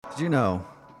Did you know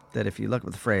that if you look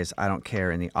up the phrase "I don't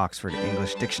care" in the Oxford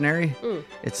English Dictionary,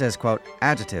 it says, quote,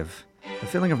 adjective, the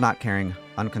feeling of not caring,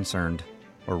 unconcerned,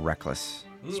 or reckless.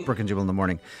 It's Brooke and Jubal in the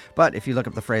morning. But if you look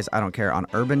up the phrase "I don't care" on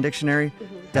Urban Dictionary,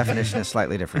 definition is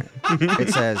slightly different. It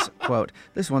says, quote,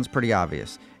 this one's pretty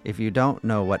obvious. If you don't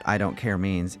know what "I don't care"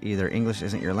 means, either English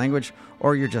isn't your language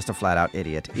or you're just a flat-out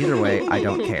idiot. Either way, I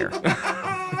don't care.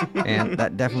 And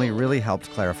that definitely really helped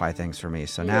clarify things for me.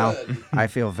 So now I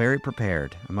feel very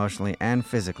prepared, emotionally and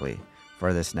physically,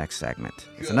 for this next segment.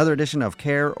 It's another edition of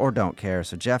Care or Don't Care.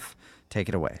 So Jeff, take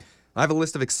it away. I have a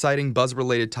list of exciting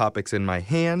buzz-related topics in my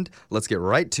hand. Let's get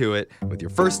right to it with your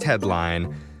first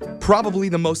headline. Probably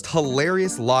the most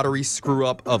hilarious lottery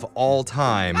screw-up of all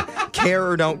time. Care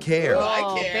or don't care?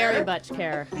 Oh, very much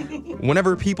care.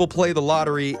 Whenever people play the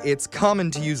lottery, it's common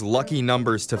to use lucky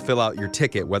numbers to fill out your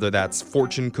ticket, whether that's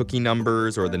fortune cookie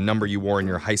numbers or the number you wore in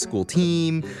your high school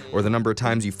team or the number of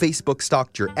times you Facebook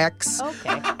stalked your ex.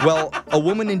 Okay. Well, a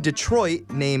woman in Detroit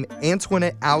named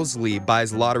Antoinette Owsley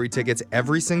buys lottery tickets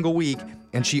every single week,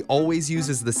 and she always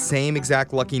uses the same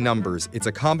exact lucky numbers. It's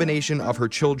a combination of her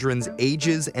children's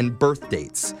ages and birth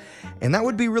dates. And that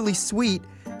would be really sweet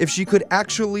if she could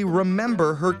actually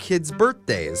remember her kids'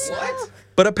 birthdays. What?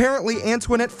 But apparently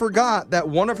Antoinette forgot that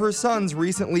one of her sons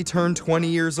recently turned 20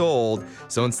 years old,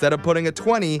 so instead of putting a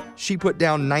 20, she put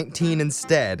down 19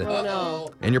 instead. Oh, no.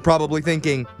 And you're probably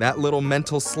thinking, that little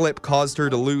mental slip caused her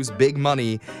to lose big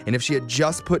money, and if she had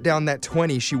just put down that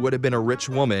 20, she would have been a rich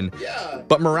woman. Yeah.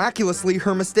 But miraculously,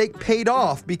 her mistake paid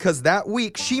off because that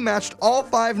week she matched all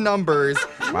 5 numbers,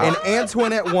 and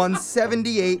Antoinette won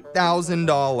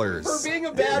 $78,000. For being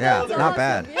a bad Yeah, mother. not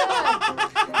bad.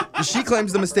 She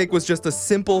claims the mistake was just a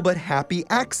simple but happy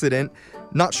accident.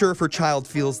 Not sure if her child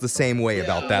feels the same way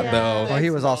about that, Yeah. though. Well, he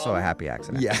was also a happy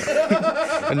accident.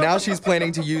 Yeah. And now she's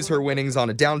planning to use her winnings on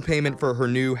a down payment for her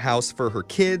new house for her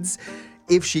kids,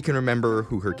 if she can remember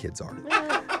who her kids are.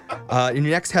 In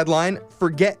your next headline,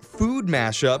 forget food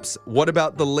mashups. What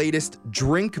about the latest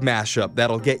drink mashup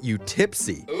that'll get you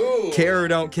tipsy? Ooh. Care or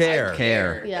don't care?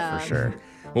 Care, Yeah. for sure.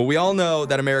 Well, we all know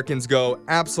that Americans go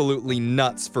absolutely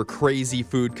nuts for crazy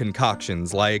food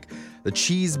concoctions like the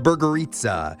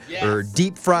cheeseburgeritza, or Yes.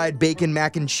 deep fried bacon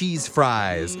mac and cheese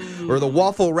fries, or the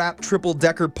waffle wrap triple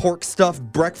decker pork stuffed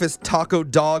breakfast taco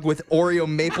dog with Oreo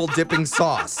maple dipping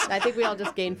sauce. I think we all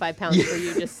just gained 5 pounds for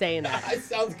you just saying that. That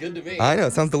sounds good to me. I know,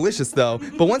 it sounds delicious though.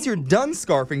 But once you're done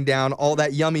scarfing down all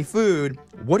that yummy food,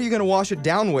 what are you gonna wash it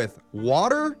down with?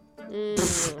 Water?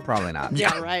 Probably not.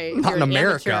 Yeah, right. Not You're in an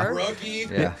America. amateur. Rookie.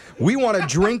 Yeah. We want a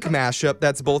drink mashup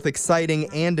that's both exciting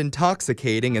and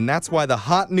intoxicating, and that's why the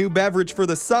hot new beverage for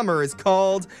the summer is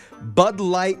called Bud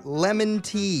Light Lemon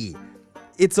Tea.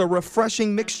 It's a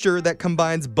refreshing mixture that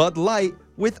combines Bud Light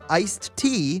with iced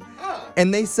tea,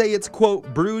 and they say it's,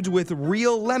 quote, brewed with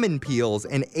real lemon peels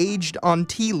and aged on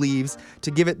tea leaves to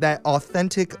give it that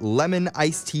authentic lemon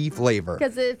iced tea flavor.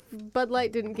 Because if Bud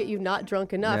Light didn't get you not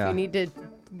drunk enough, Yeah. you need to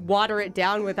water it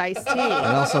down with iced tea.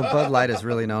 And also, Bud Light is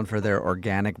really known for their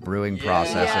organic brewing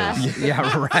processes.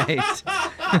 Yeah, right.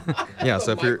 Yeah,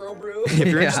 so if you're Microbrew? if you're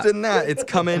Yeah. interested in that, it's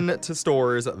coming to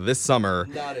stores this summer.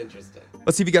 Not interested.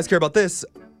 Let's see if you guys care about this.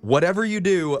 Whatever you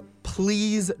do,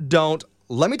 please don't.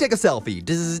 Let me take a selfie.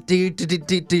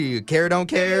 Care, don't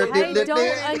care? I don't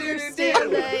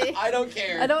understand that. I don't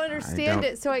care. I don't understand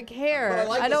don't- it, so I care. But I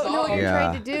like I the don't know what song. you're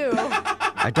Yeah. trying to do.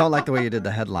 I don't like the way you did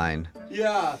the headline.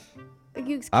 Yeah.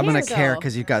 You I'm going care, to care though.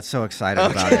 because you got so excited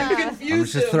about Yeah. it. You I'm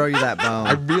confused just him. throw you that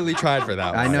I bone. really tried for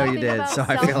that I one. know you Something did, about so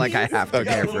I feel like I selfies. have to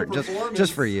care for Okay.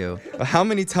 just for you. How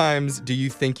many times do you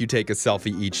think you take a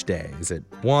selfie each day? Is it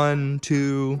 1,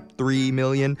 2, 3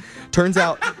 million? Turns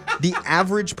out the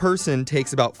average person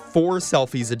takes about 4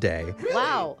 selfies a day.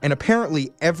 Wow. And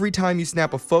apparently, every time you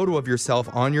snap a photo of yourself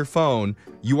on your phone,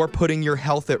 you are putting your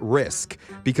health at risk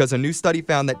because a new study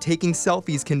found that taking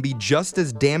selfies can be just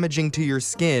as damaging to your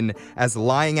skin as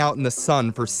lying out in the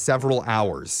sun for several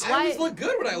hours. I always look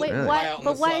good when I Wait, lie what? out in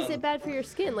But the why sun. is it bad for your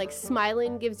skin? Like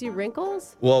smiling gives you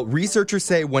wrinkles? Well, researchers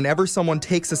say whenever someone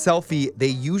takes a selfie, they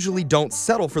usually don't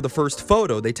settle for the first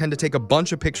photo. They tend to take a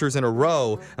bunch of pictures in a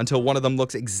row until one of them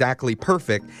looks exactly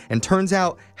perfect. And turns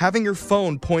out having your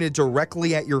phone pointed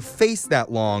directly at your face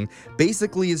that long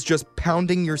basically is just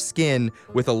pounding your skin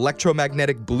with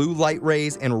electromagnetic blue light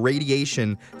rays and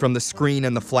radiation from the screen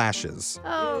and the flashes.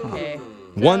 Oh, okay.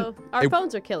 So our it-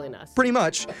 phones are killing us. Pretty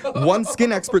much. One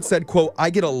skin expert said, quote, I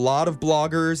get a lot of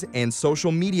bloggers and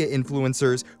social media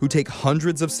influencers who take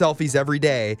hundreds of selfies every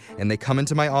day, and they come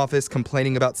into my office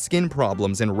complaining about skin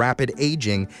problems and rapid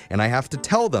aging, and I have to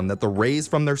tell them that the rays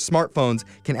from their smartphones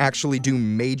can actually do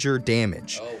major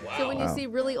damage. Oh, wow. So when you see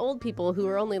really old people who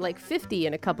are only like 50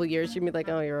 in a couple years, you're gonna be like,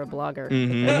 oh, you're a blogger.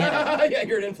 Yeah,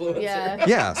 you're an influencer. Yeah.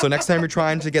 Yeah, so next time you're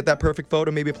trying to get that perfect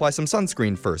photo, maybe apply some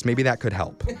sunscreen first. Maybe that could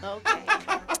help. Okay.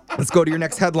 Let's go to your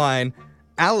next headline.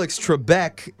 Alex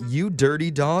Trebek, you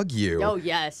dirty dog, you. Oh,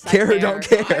 yes. I Care or don't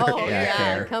care? Oh, Yeah, yeah.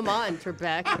 care. Come on,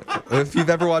 Trebek. If you've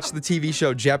ever watched the TV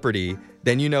show Jeopardy,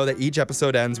 then you know that each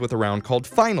episode ends with a round called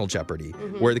Final Jeopardy,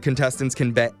 where the contestants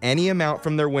can bet any amount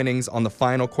from their winnings on the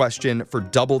final question for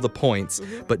double the points.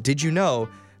 But did you know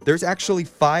there's actually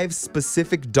 5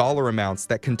 specific dollar amounts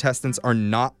that contestants are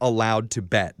not allowed to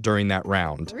bet during that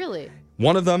round? Really?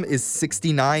 One of them is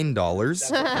 $69. That's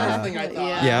the first thing I thought.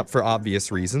 Yeah. Yeah, for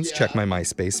obvious reasons. Yeah. Check my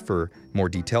MySpace for more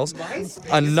details. MySpace?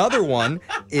 Another one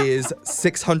is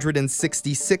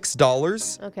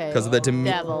 $666 Okay. because of the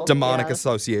Devil, demonic yeah.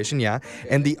 association, yeah.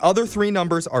 And the other 3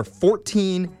 numbers are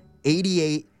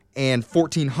 1488 and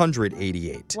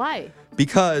 1488. Why?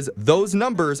 Because those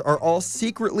numbers are all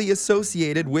secretly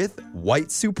associated with white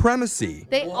supremacy.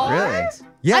 They are? Really?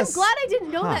 Yes. I'm glad I didn't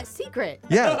know that secret.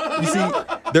 Yeah, you see,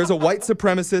 there's a white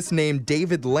supremacist named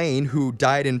David Lane who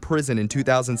died in prison in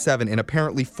 2007, and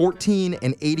apparently 14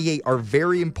 and 88 are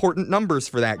very important numbers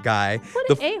for that guy. What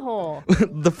an a-hole.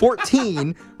 The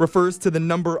 14 refers to the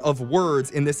number of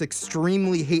words in this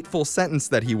extremely hateful sentence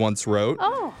that he once wrote.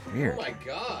 Oh. Weird. Oh, my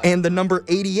God. And the number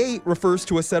 88 refers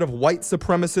to a set of white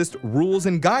supremacist rules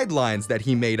and guidelines that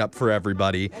he made up for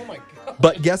everybody. Oh, my God.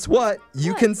 But guess what?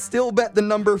 You What? can still bet the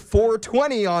number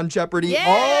 420 on Jeopardy Yeah!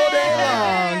 all day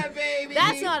long. Yeah, baby.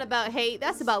 That's not about hate.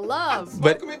 That's about love.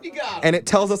 But- Smoke 'em if you got 'em. And it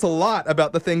tells us a lot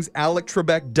about the things Alex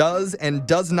Trebek does and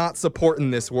does not support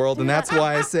in this world. And that's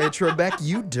why I say, Trebek,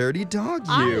 you dirty dog,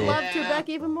 I you. love Yeah. Trebek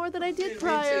even more than I did Me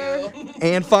prior. too.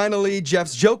 And finally,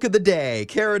 Jeff's joke of the day.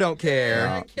 Care or don't care?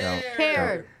 Don't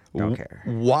Care. Don't care.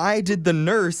 Why did the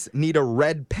nurse need a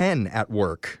red pen at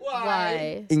work?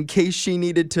 Why? In case she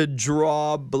needed to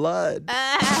draw blood. All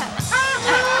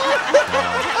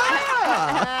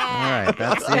right,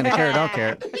 that's the end of Care or Don't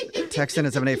Care. Text in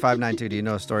at 78592. Do you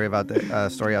know a story about the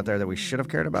story out there that we should have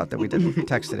cared about that we didn't?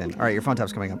 Text it in. All right, your phone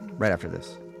tap's coming up right after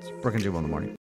this. It's Brooke and Jubal in the morning.